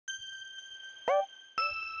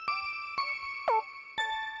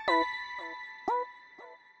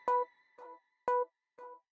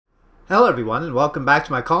Hello everyone, and welcome back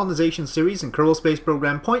to my colonization series in Kerbal Space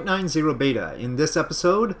Program 0.90 Beta. In this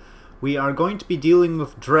episode, we are going to be dealing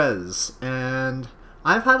with Dres, and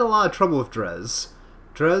I've had a lot of trouble with Dres.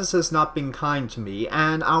 Dres has not been kind to me,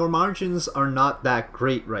 and our margins are not that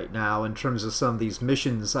great right now in terms of some of these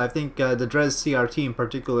missions. I think the Dres CRT in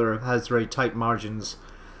particular has very tight margins.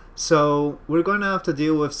 So we're going to have to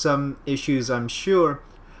deal with some issues, I'm sure,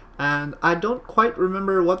 and I don't quite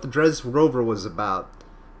remember what the Dres rover was about.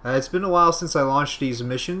 It's been a while since I launched these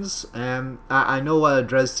missions, and I know what a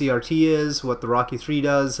Dres CRT is, what the Rocky 3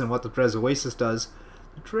 does, and what the Dres Oasis does.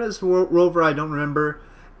 The Dres rover I don't remember,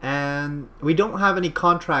 and we don't have any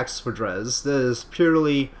contracts for Dres. This is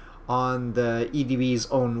purely on the EDB's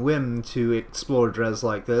own whim to explore Dres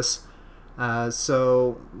like this.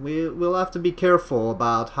 So we'll have to be careful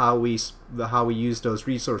about how we use those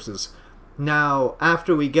resources. Now,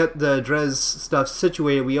 after we get the Dres stuff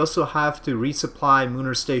situated, we also have to resupply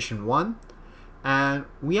Lunar Station 1, and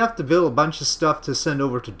we have to build a bunch of stuff to send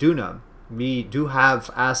over to Duna. We do have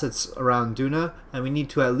assets around Duna, and we need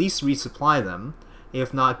to at least resupply them,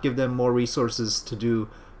 if not give them more resources to do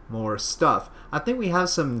more stuff. I think we have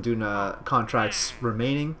some Duna contracts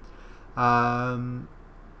remaining.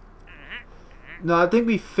 No, I think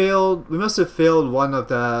we failed. We must have failed one of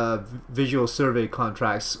the visual survey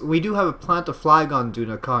contracts. We do have a plant a flag on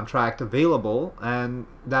Duna contract available, and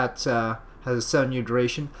that has a 7-year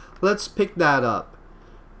duration. Let's pick that up.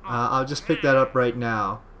 I'll just pick that up right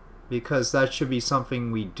now, because that should be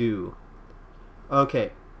something we do.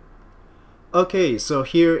 Okay. Okay, so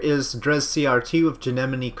here is Dres CRT with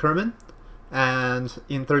Genemini Kerman, and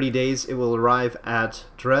in 30 days it will arrive at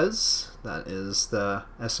Dres. That is the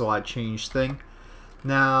SOI change thing.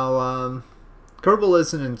 Now, Kerbal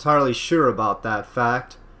isn't entirely sure about that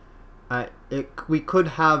fact. We could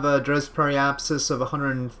have a Dres periapsis of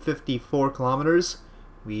 154 kilometers.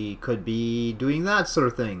 We could be doing that sort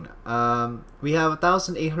of thing. We have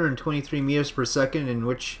 1,823 meters per second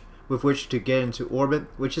with which to get into orbit,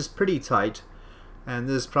 which is pretty tight, and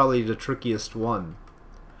this is probably the trickiest one.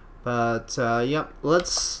 But yep,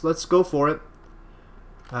 let's go for it.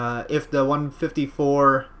 If the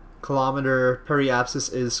 154 kilometer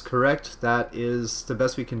periapsis is correct, that is the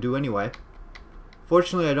best we can do anyway.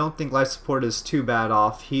 Fortunately, I don't think life support is too bad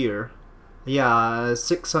off here. Yeah,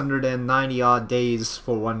 690 odd days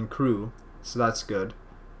for one crew, so that's good.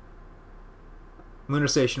 Lunar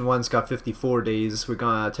Station 1's got 54 days. We're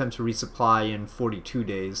gonna attempt to resupply in 42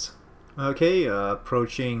 days. Okay,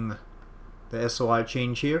 approaching the SOI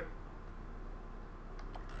change here.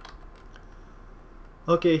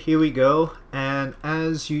 Okay, here we go, and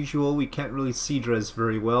as usual we can't really see Dres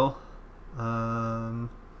very well.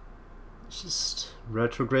 Just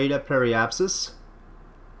retrograde at periapsis.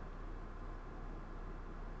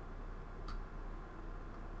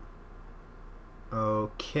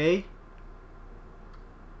 Okay.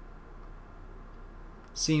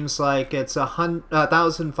 Seems like it's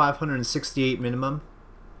 1,568 minimum.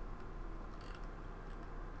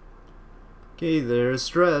 Okay, there's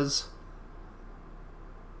Dres.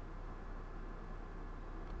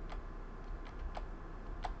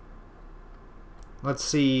 Let's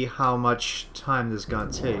see how much time this is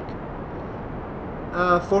gonna take.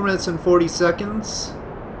 4 minutes and 40 seconds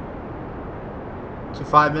to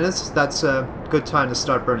 5 minutes. That's a good time to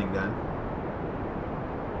start burning then.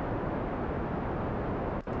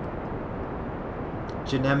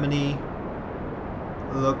 Genemini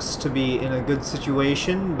looks to be in a good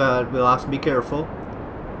situation, but we'll have to be careful.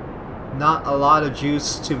 Not a lot of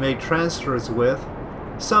juice to make transfers with.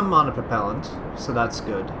 Some monopropellant, so that's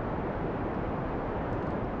good.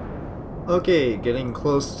 Okay, getting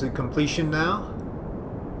close to completion now.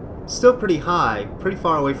 Still pretty high, pretty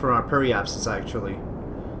far away from our periapsis actually.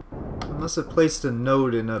 I must have placed a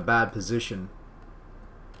node in a bad position.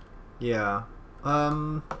 Yeah.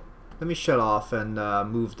 Let me shut off and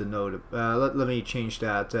move the node. Let me change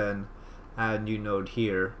that and add a new node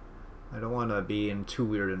here. I don't want to be in too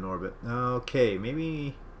weird an orbit. Okay,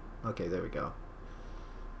 maybe... Okay, there we go.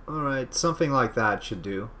 Alright, something like that should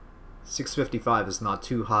do. 655 is not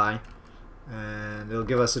too high, and it'll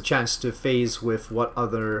give us a chance to phase with what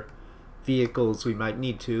other vehicles we might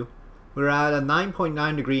need to. We're at a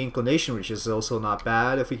 9.9 degree inclination, which is also not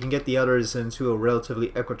bad. If we can get the others into a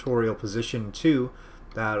relatively equatorial position too,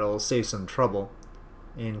 that'll save some trouble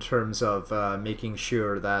in terms of making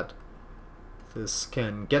sure that this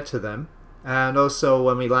can get to them. And also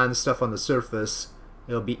when we land stuff on the surface,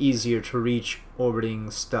 it'll be easier to reach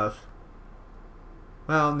orbiting stuff.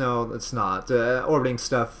 Well, no, it's not. Orbiting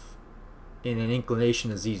stuff in an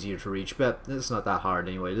inclination is easier to reach, but it's not that hard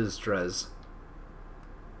anyway. This is Dres.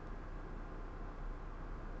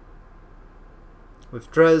 With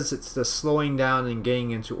Dres, it's the slowing down and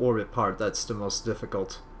getting into orbit part that's the most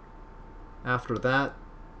difficult. After that,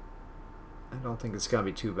 I don't think it's gonna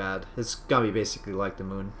be too bad. It's gonna be basically like the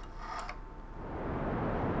moon.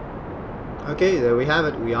 Okay, there we have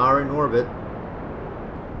it. We are in orbit.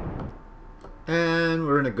 And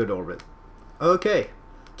we're in a good orbit. Okay,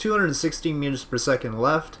 216 meters per second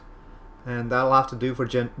left. And that'll have to do for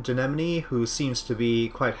Genemini, who seems to be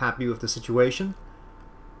quite happy with the situation.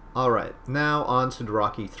 Alright, now on to the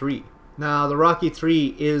Rocky 3. Now, the Rocky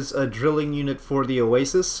 3 is a drilling unit for the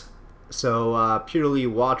Oasis. So, purely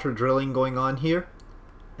water drilling going on here.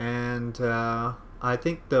 And, I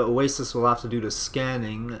think the Oasis will have to do the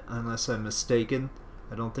scanning, unless I'm mistaken.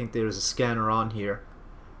 I don't think there's a scanner on here.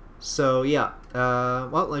 So yeah,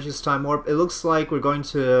 well, let's just time warp. It looks like we're going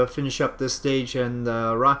to finish up this stage, and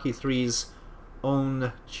Rocky 3's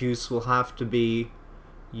own juice will have to be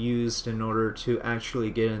used in order to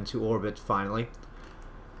actually get into orbit finally.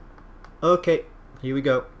 Okay, here we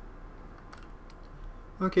go.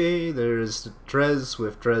 Okay, there's the Dres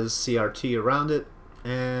with Dres CRT around it.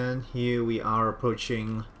 And here we are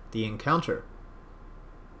approaching the encounter.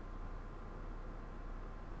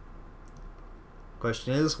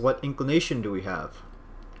 Question is, what inclination do we have?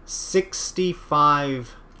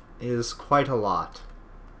 65 is quite a lot.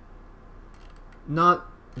 Not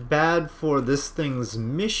bad for this thing's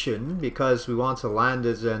mission because we want to land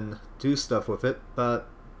it and do stuff with it, but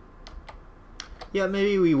yeah,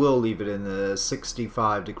 maybe we will leave it in the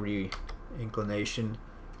 65-degree inclination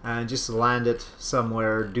and just land it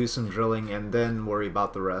somewhere, do some drilling, and then worry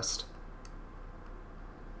about the rest.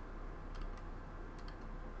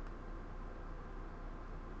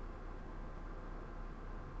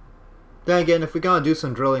 Then again, if we're gonna do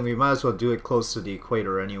some drilling, we might as well do it close to the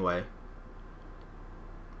equator anyway.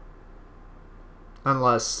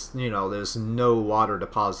 Unless, you know, there's no water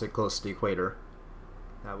deposit close to the equator.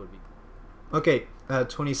 That would be... Okay,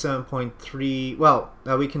 27.3... Well,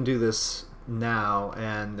 we can do this now,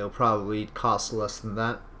 and they'll probably cost less than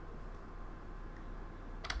that.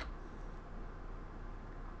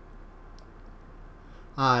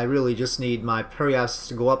 I really just need my periapsis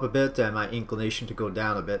to go up a bit and my inclination to go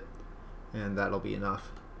down a bit, and that'll be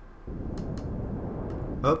enough.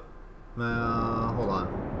 Oh, hold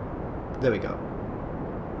on. There we go.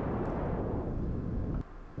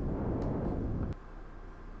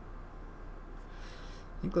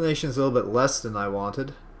 Inclination's a little bit less than I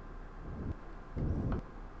wanted.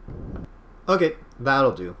 Okay,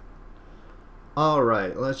 that'll do.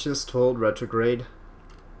 Alright, let's just hold retrograde.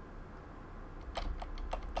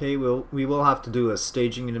 Okay, we will have to do a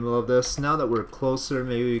staging in the middle of this. Now that we're closer,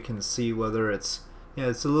 maybe we can see whether it's... Yeah,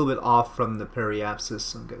 it's a little bit off from the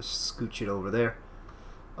periapsis. I'm going to scooch it over there.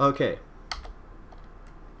 Okay.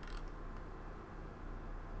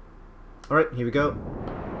 Alright, here we go.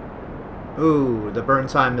 Ooh, the burn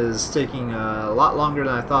time is taking a lot longer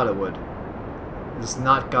than I thought it would. It's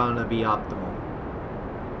not gonna be optimal.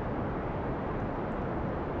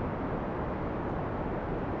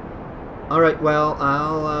 Alright, well,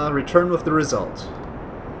 I'll return with the result.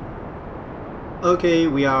 Okay,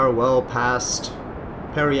 we are well past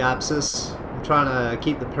periapsis. I'm trying to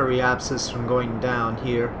keep the periapsis from going down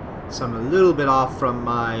here, so I'm a little bit off from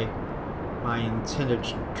my intended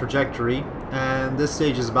trajectory, and this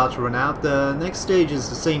stage is about to run out. The next stage is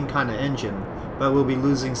the same kind of engine, but we'll be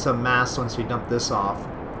losing some mass once we dump this off.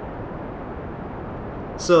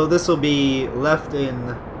 So this will be left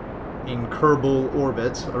in Kerbal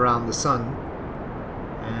orbit around the sun,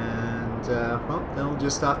 and well, they'll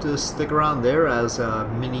just have to stick around there as a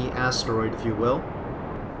mini asteroid, if you will.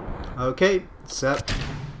 Okay, set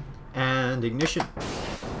and ignition.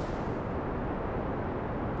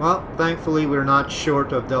 Well, thankfully we're not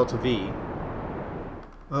short of Delta V.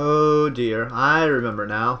 Oh dear, I remember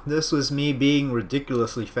now. This was me being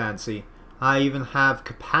ridiculously fancy. I even have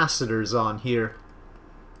capacitors on here.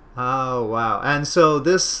 Oh wow. And so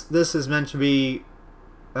this is meant to be...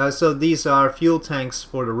 so these are fuel tanks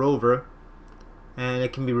for the rover. And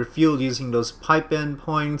it can be refueled using those pipe end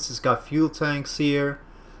points. It's got fuel tanks here.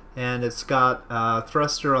 And it's got a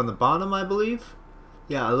thruster on the bottom, I believe.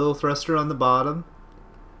 Yeah, a little thruster on the bottom.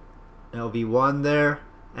 LV1 there.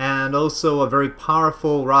 And also a very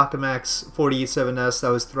powerful Rockamax 487S that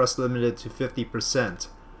was thrust limited to 50%.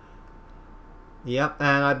 Yep,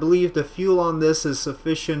 and I believe the fuel on this is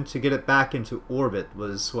sufficient to get it back into orbit,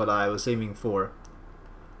 was what I was aiming for.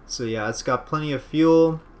 So yeah, it's got plenty of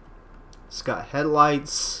fuel. It's got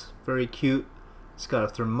headlights, very cute. It's got a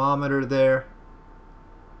thermometer there.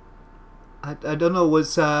 I don't know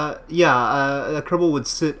what's a Kerbal would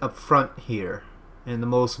sit up front here in the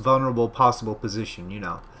most vulnerable possible position, you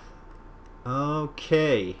know.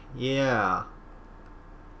 Okay, yeah.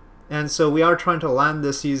 And so we are trying to land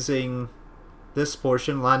this using this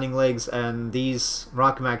portion, landing legs, and these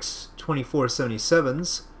Rockmax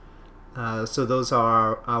 2477s. So those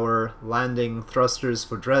are our landing thrusters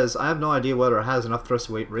for Dres. I have no idea whether it has enough thrust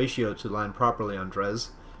to weight ratio to land properly on Dres,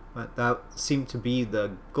 but that seemed to be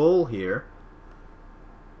the goal here.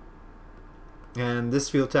 And this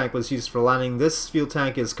fuel tank was used for landing. This fuel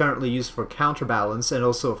tank is currently used for counterbalance and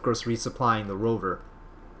also, of course, resupplying the rover.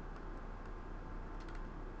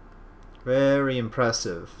 Very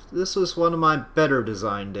impressive. This was one of my better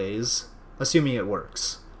design days, assuming it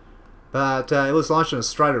works. But it was launched on a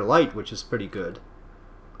Strider Light, which is pretty good.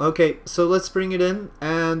 Okay, so let's bring it in,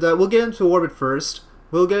 and we'll get into orbit first.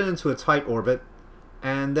 We'll get into a tight orbit,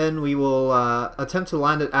 and then we will attempt to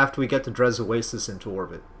land it after we get the Dres Oasis into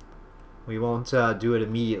orbit. We won't do it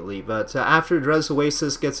immediately, but after Dres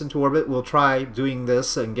Oasis gets into orbit, we'll try doing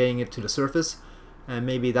this and getting it to the surface, and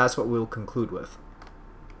maybe that's what we'll conclude with.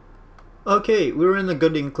 Okay, we're in a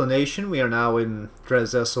good inclination. We are now in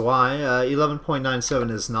Dres SOI.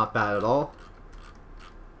 11.97 is not bad at all.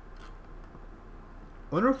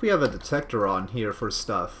 Wonder if we have a detector on here for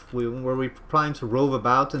stuff. Were we planning to rove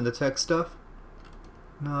about and detect stuff?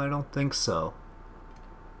 No, I don't think so.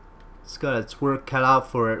 It's got its work cut out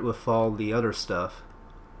for it with all the other stuff.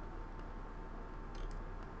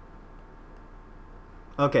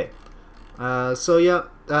 Okay. So yeah,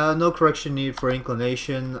 no correction needed for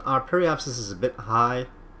inclination. Our periapsis is a bit high,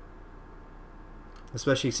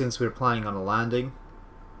 especially since we're planning on a landing.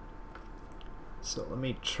 So let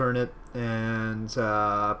me turn it and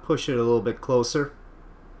push it a little bit closer.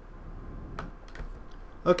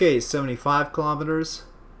 Okay, 75 kilometers.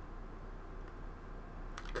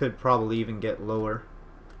 Could probably even get lower.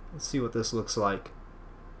 Let's see what this looks like.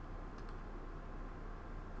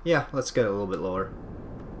 Yeah, let's get a little bit lower.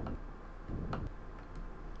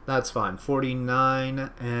 That's fine. 49,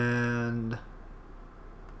 and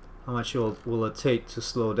how much will it take to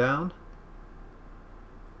slow down?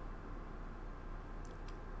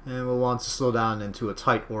 And we'll want to slow down into a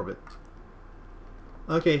tight orbit.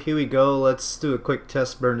 Okay, here we go. Let's do a quick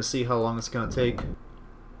test burn to see how long it's gonna take.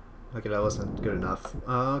 Okay, that wasn't good enough.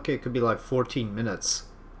 Okay, it could be like 14 minutes.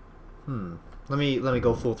 Let me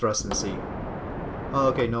go full thrust and see. Oh,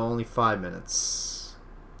 okay, no, only 5 minutes.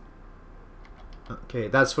 Okay,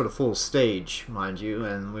 that's for the full stage, mind you,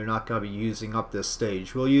 and we're not going to be using up this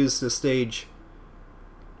stage. We'll use this stage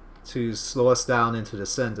to slow us down into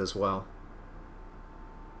descent as well.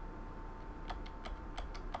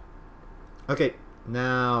 Okay,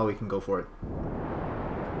 now we can go for it.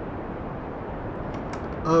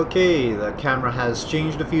 Okay, the camera has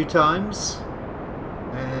changed a few times,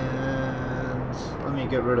 and let me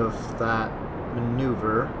get rid of that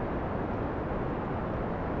maneuver.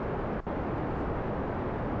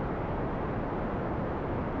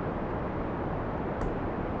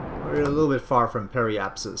 We're a little bit far from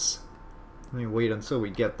periapsis. Let me wait until we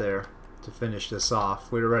get there to finish this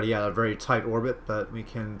off. We're already at a very tight orbit, but we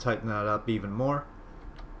can tighten that up even more.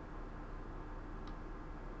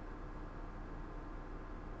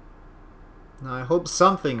 Now I hope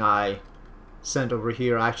something I sent over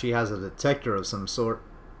here actually has a detector of some sort.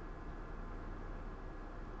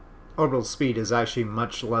 Orbital speed is actually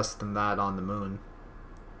much less than that on the moon.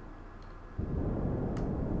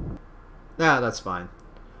 Yeah, that's fine.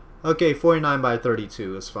 Okay, 49 by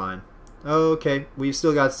 32 is fine. Okay, we've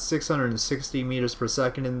still got 660 meters per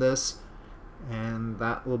second in this, and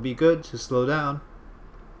that will be good to slow down.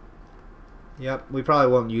 Yep, we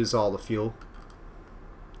probably won't use all the fuel.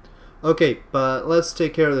 Okay, but let's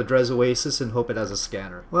take care of the Dres Oasis and hope it has a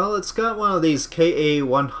scanner. Well, it's got one of these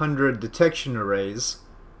KA-100 detection arrays,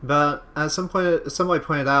 but as somebody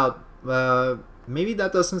pointed out, maybe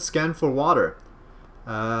that doesn't scan for water.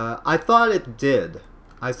 I thought it did.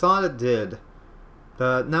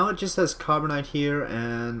 But now it just has Karbonite here,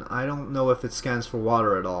 and I don't know if it scans for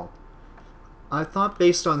water at all. I thought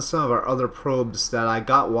based on some of our other probes that I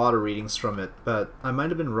got water readings from it, but I might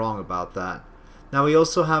have been wrong about that. Now we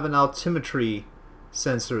also have an altimetry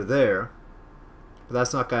sensor there, but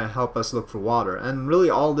that's not going to help us look for water. And really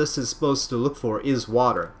all this is supposed to look for is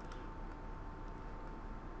water.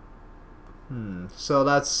 So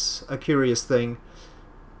that's a curious thing.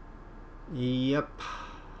 Yep.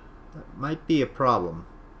 That might be a problem.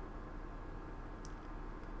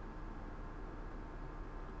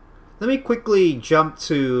 Let me quickly jump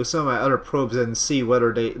to some of my other probes and see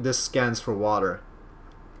whether this scans for water.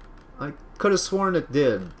 I could have sworn it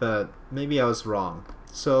did, but maybe I was wrong.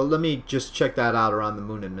 So let me just check that out around the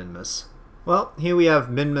moon and Minmus. Well, here we have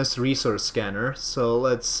Minmus Resource Scanner, so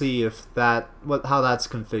let's see if how that's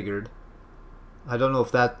configured. I don't know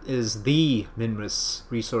if that is the Minmus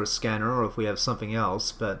resource scanner or if we have something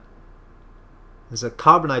else, but there's a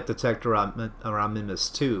Karbonite detector around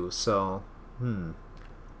Minmus too, so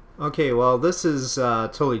okay, well this is a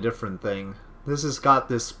totally different thing. This has got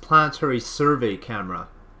this planetary survey camera,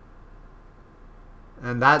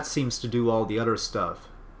 and that seems to do all the other stuff.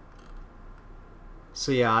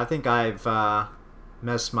 So yeah, I think I've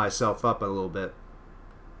messed myself up a little bit.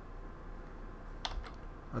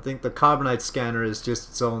 I think the Karbonite scanner is just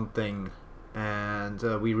its own thing, and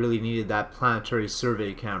we really needed that planetary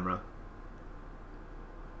survey camera.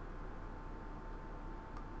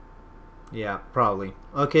 Yeah, probably.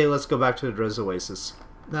 Okay, let's go back to the Dres Oasis.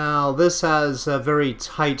 Now, this has a very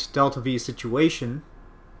tight delta V situation.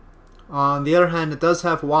 On the other hand, it does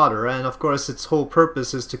have water, and of course its whole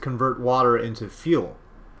purpose is to convert water into fuel.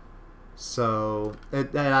 So,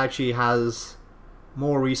 it actually has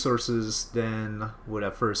more resources than would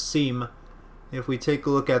at first seem. If we take a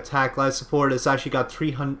look at TAC life support, it's actually got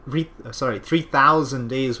 3,000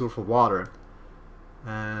 days worth of water.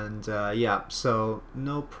 And yeah, so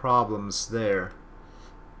no problems there.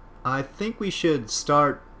 I think we should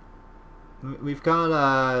start. We've got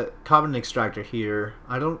a carbon extractor here.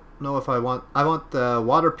 I don't know if I want the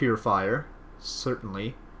water purifier,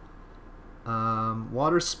 certainly.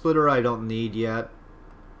 Water splitter I don't need yet.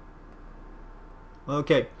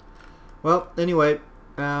 Okay, well anyway,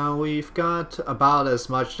 we've got about as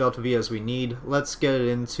much delta V as we need. Let's get it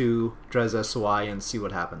into Dres SOI and see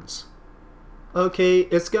what happens. Okay,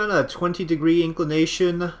 it's got a 20-degree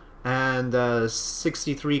inclination and a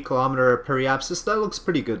 63-kilometer periapsis. That looks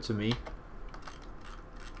pretty good to me.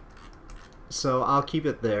 So I'll keep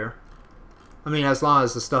it there. I mean, as long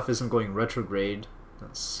as the stuff isn't going retrograde,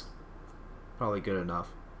 that's probably good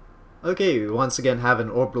enough. Okay, we once again have an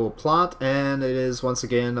orbital plot, and it is once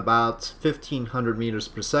again about 1,500 meters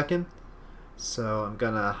per second. So I'm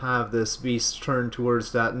gonna have this beast turn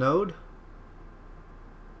towards that node.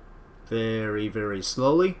 Very, very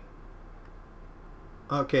slowly.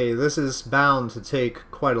 Okay, this is bound to take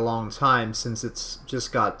quite a long time since it's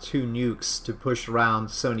just got 2 nukes to push around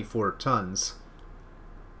 74 tons.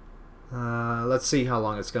 Let's see how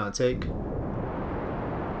long it's gonna take.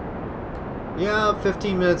 Yeah,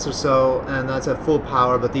 15 minutes or so, and that's at full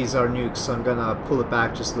power, but these are nukes, so I'm gonna pull it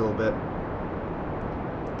back just a little bit.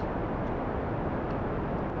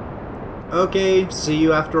 Okay, see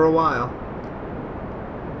you after a while.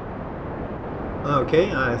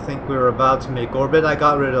 Okay, I think we're about to make orbit. I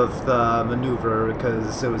got rid of the maneuver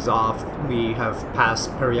because it was off. We have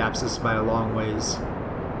passed periapsis by a long ways.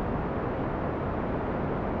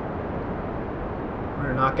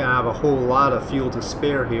 We're not gonna have a whole lot of fuel to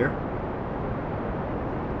spare here.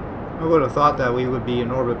 I would have thought that we would be in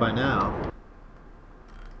orbit by now.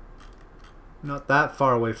 Not that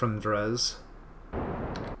far away from Dres.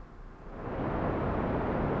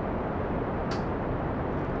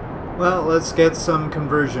 Well, let's get some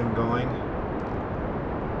conversion going.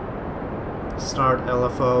 Start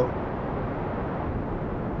LFO.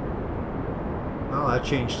 Well, that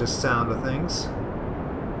changed the sound of things.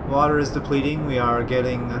 Water is depleting. We are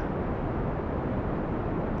getting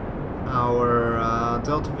our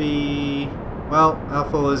Delta V. Well,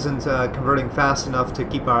 LFO isn't converting fast enough to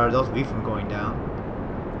keep our Delta V from going down.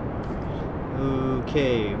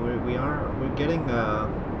 Okay, we're getting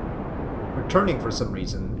we're turning for some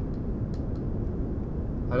reason.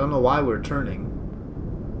 I don't know why we're turning.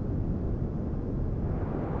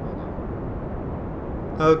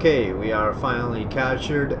 Okay, we are finally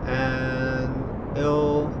captured, and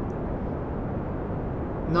it'll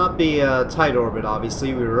not be a tight orbit,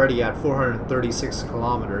 obviously. We're already at 436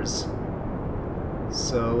 kilometers.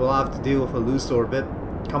 So we'll have to deal with a loose orbit,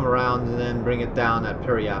 come around, and then bring it down at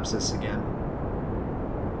periapsis again.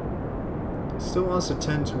 Still wants to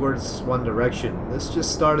tend towards one direction. This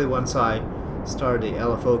just started once I started the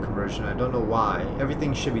LFO conversion. I don't know why.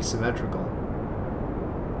 Everything should be symmetrical.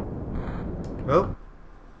 Well,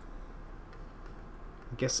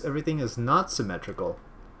 I guess everything is not symmetrical.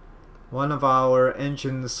 One of our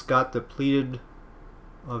engines got depleted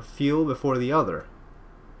of fuel before the other.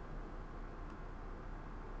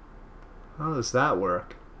 How does that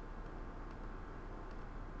work?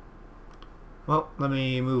 Well, let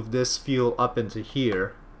me move this fuel up into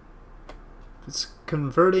here. If it's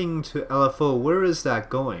converting to LFO, where is that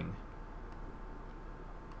going?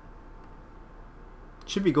 It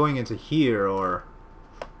should be going into here or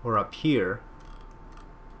up here.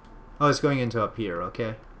 Oh, it's going into up here,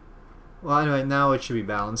 okay. Well, anyway, now it should be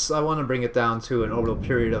balanced. I want to bring it down to an orbital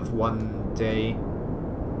period of 1 day.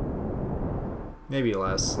 Maybe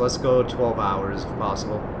less. Let's go 12 hours if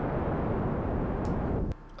possible.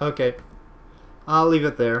 Okay. I'll leave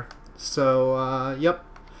it there. So, yep.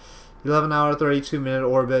 11-hour, 32-minute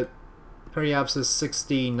orbit. Periapsis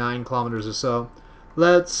 69 kilometers or so.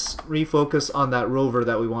 Let's refocus on that rover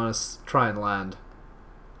that we want to try and land.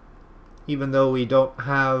 Even though we don't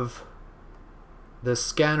have the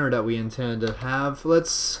scanner that we intend to have,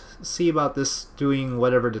 let's see about this doing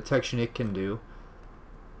whatever detection it can do.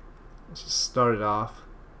 Let's just start it off.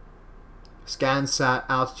 SCANsat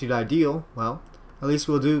altitude ideal. Well, at least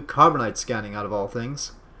we'll do Karbonite scanning out of all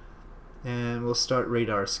things. And we'll start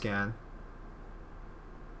radar scan.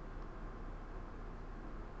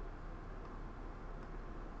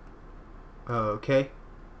 Okay.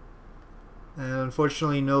 And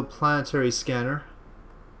unfortunately no planetary scanner.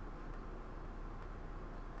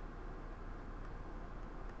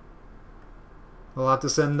 We'll have to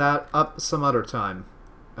send that up some other time.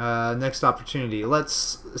 Next opportunity.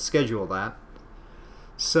 Let's schedule that.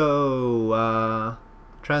 So,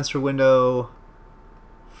 transfer window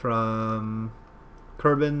from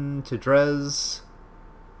Kerbal to Dres.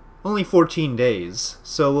 Only 14 days.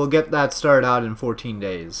 So we'll get that started out in 14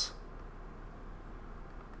 days.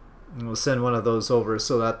 And we'll send one of those over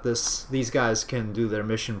so that these guys can do their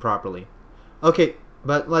mission properly. Okay,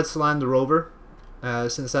 but let's land the rover,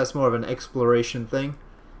 since that's more of an exploration thing,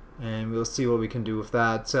 and we'll see what we can do with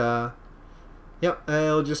that. Yep,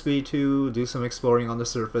 it'll just be to do some exploring on the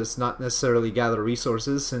surface, not necessarily gather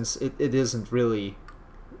resources, since it isn't really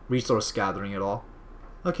resource gathering at all.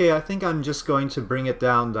 Okay, I think I'm just going to bring it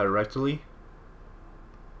down directly.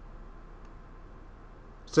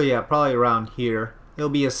 So yeah, probably around here. It'll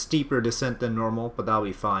be a steeper descent than normal, but that'll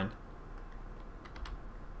be fine.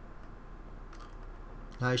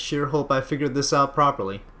 I sure hope I figured this out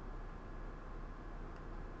properly.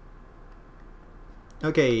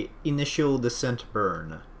 Okay, initial descent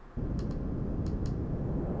burn.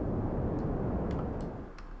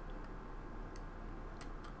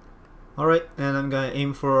 Alright, and I'm gonna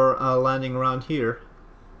aim for landing around here.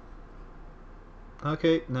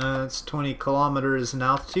 Okay, now it's 20 kilometers in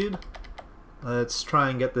altitude. Let's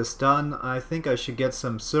try and get this done. I think I should get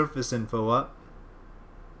some surface info up.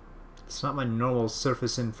 It's not my normal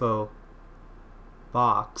surface info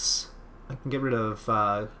box. I can get rid of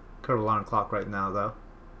Kerbal alarm clock right now though.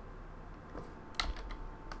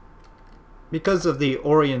 Because of the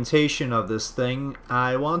orientation of this thing,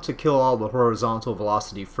 I want to kill all the horizontal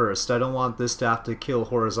velocity first. I don't want this to have to kill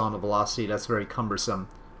horizontal velocity. That's very cumbersome.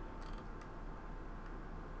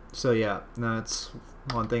 So yeah, that's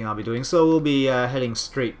one thing I'll be doing. So we'll be heading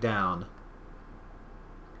straight down.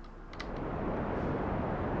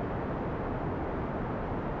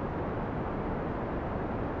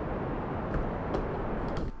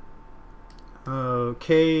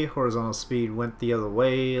 Okay, horizontal speed went the other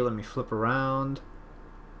way. Let me flip around.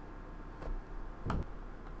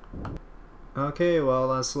 Okay,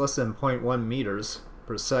 well that's less than 0.1 meters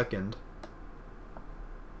per second.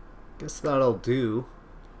 Guess that'll do.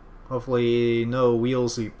 Hopefully no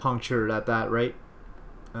wheels will be punctured at that rate.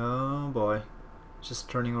 Oh boy. Just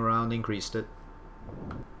turning around increased it.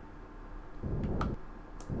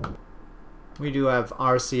 We do have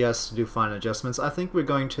RCS to do fine adjustments. I think we're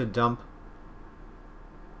going to dump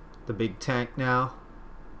the big tank now.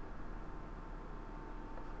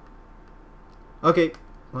 Okay,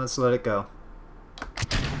 let's let it go.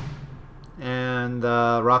 And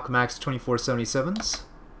Rockmax 2477s.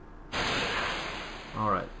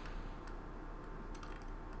 Alright.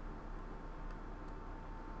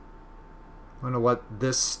 I wonder what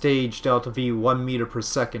this stage delta V 1 meter per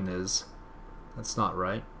second is. That's not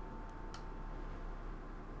right.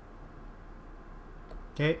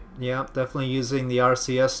 Okay, yeah, definitely using the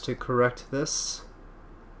RCS to correct this.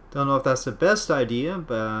 Don't know if that's the best idea,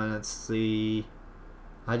 but it's the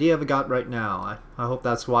idea I've got right now. I hope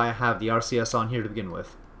that's why I have the RCS on here to begin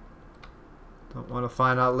with. Don't want to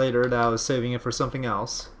find out later that I was saving it for something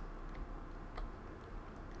else.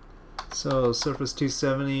 So, surface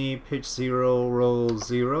 270, pitch 0, roll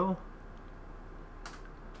 0.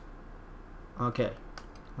 Okay,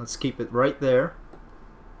 let's keep it right there.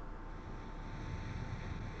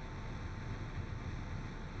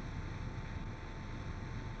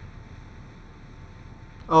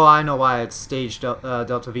 Oh, I know why it's staged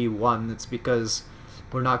Delta V1. It's because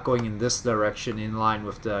we're not going in this direction in line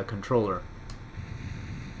with the controller.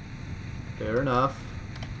 Fair enough.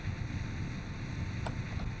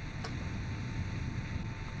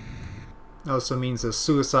 Also means the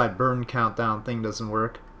suicide burn countdown thing doesn't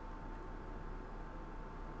work.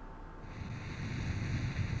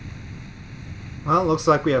 Well, looks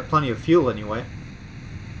like we have plenty of fuel anyway.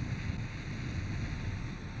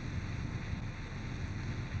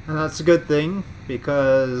 And that's a good thing,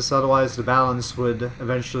 because otherwise the balance would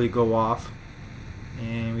eventually go off,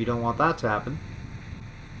 and we don't want that to happen.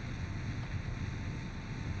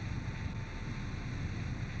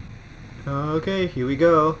 Okay, here we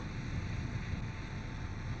go.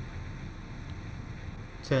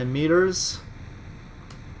 10 meters.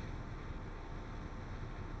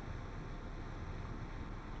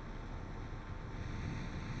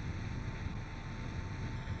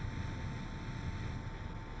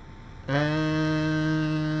 And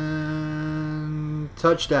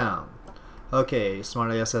touchdown. Okay,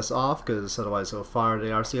 smart ASS off because otherwise it'll fire the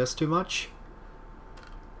RCS too much.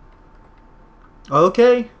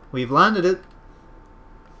 Okay, we've landed it.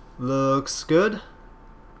 Looks good.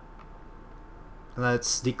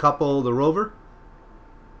 Let's decouple the rover.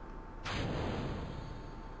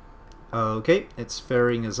 Okay, its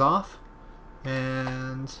fairing is off.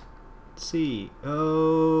 And let's see.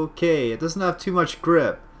 Okay, it doesn't have too much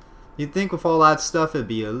grip. You'd think with all that stuff it'd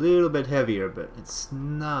be a little bit heavier, but it's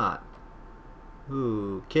not.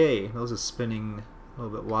 Okay, those are spinning a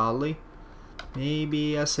little bit wildly.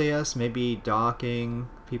 Maybe SAS, maybe docking.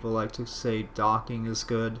 People like to say docking is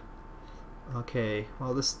good. Okay,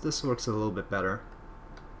 well this works a little bit better.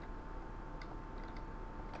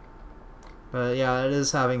 But yeah, it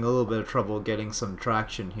is having a little bit of trouble getting some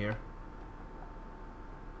traction here.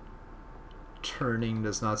 Turning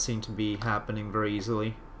does not seem to be happening very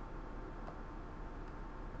easily.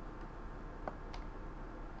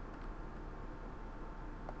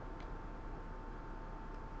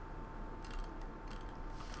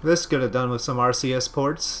 This could have done with some RCS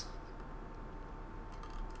ports.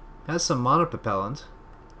 Has some monopropellant.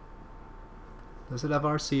 Does it have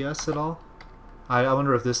RCS at all? I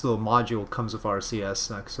wonder if this little module comes with RCS,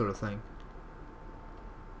 that sort of thing.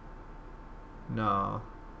 No.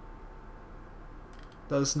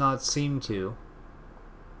 Does not seem to.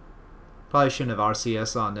 Probably shouldn't have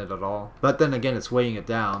RCS on it at all. But then again, it's weighing it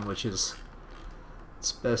down, which is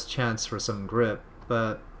its best chance for some grip.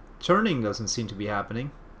 But turning doesn't seem to be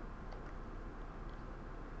happening.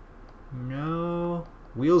 No.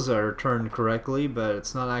 Wheels are turned correctly, but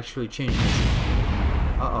it's not actually changing.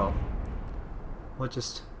 Uh-oh. What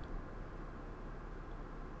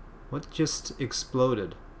just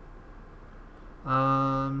exploded? Hey,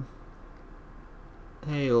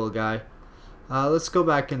 little guy. Let's go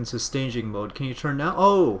back into staging mode. Can you turn now?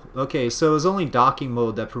 Oh, okay, so it was only docking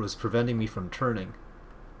mode that was preventing me from turning.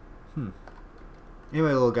 Anyway,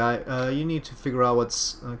 little guy, you need to figure out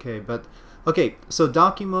what's... Okay, but... Okay, so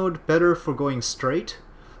docking mode, better for going straight.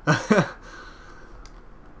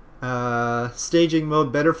 Staging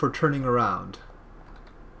mode, better for turning around.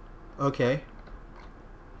 Okay.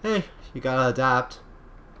 Hey, you gotta adapt.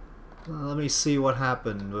 Let me see what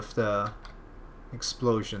happened with the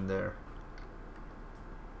explosion there.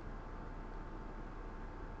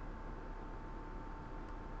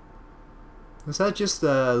 Was that just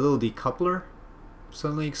a little decoupler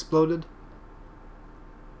suddenly exploded?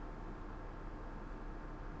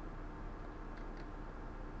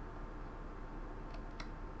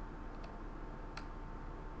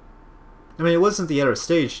 I mean, it wasn't the other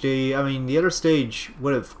stage. The other stage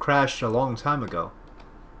would have crashed a long time ago.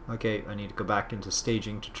 Okay, I need to go back into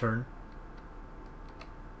staging to turn.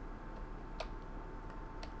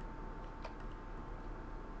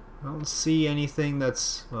 I don't see anything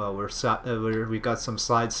that's... Well, we've got some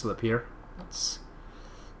slide slip here. Let's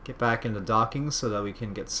get back into docking so that we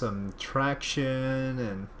can get some traction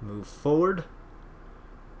and move forward.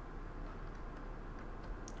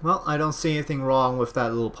 Well, I don't see anything wrong with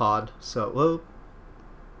that little pod, so... Whoa.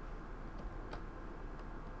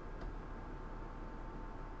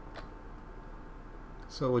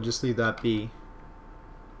 So we'll just leave that be.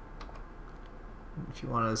 If you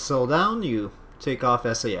want to slow down, you take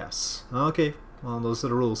off SAS. Okay, well, those are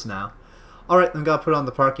the rules now. Alright, I'm gonna put on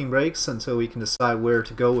the parking brakes until we can decide where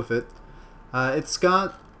to go with it. It's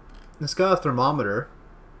got a thermometer.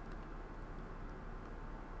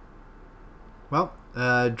 Well,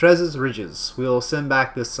 Dres's ridges. We'll send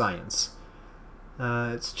back this science.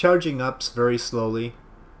 It's charging up very slowly.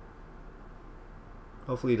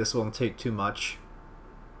 Hopefully this won't take too much.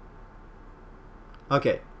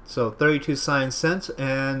 Okay, so 32 science sent,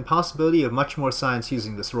 and possibility of much more science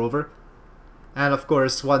using this rover. And of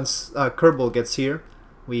course, once Kerbal gets here,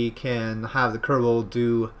 we can have the Kerbal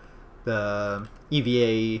do the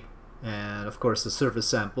EVA and of course the surface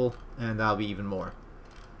sample, and that'll be even more.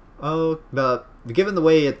 Oh, but given the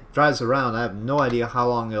way it drives around, I have no idea how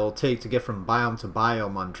long it'll take to get from biome to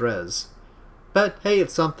biome on Dres. But hey,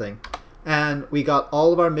 it's something. And we got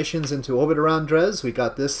all of our missions into orbit around Dres. We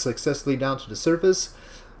got this successfully down to the surface.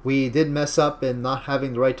 We did mess up in not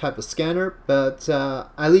having the right type of scanner, but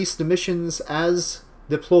at least the missions as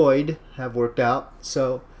deployed have worked out.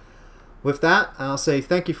 So with that, I'll say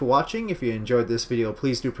thank you for watching. If you enjoyed this video,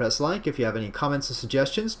 please do press like. If you have any comments or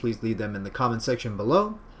suggestions, please leave them in the comment section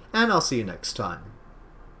below, and I'll see you next time.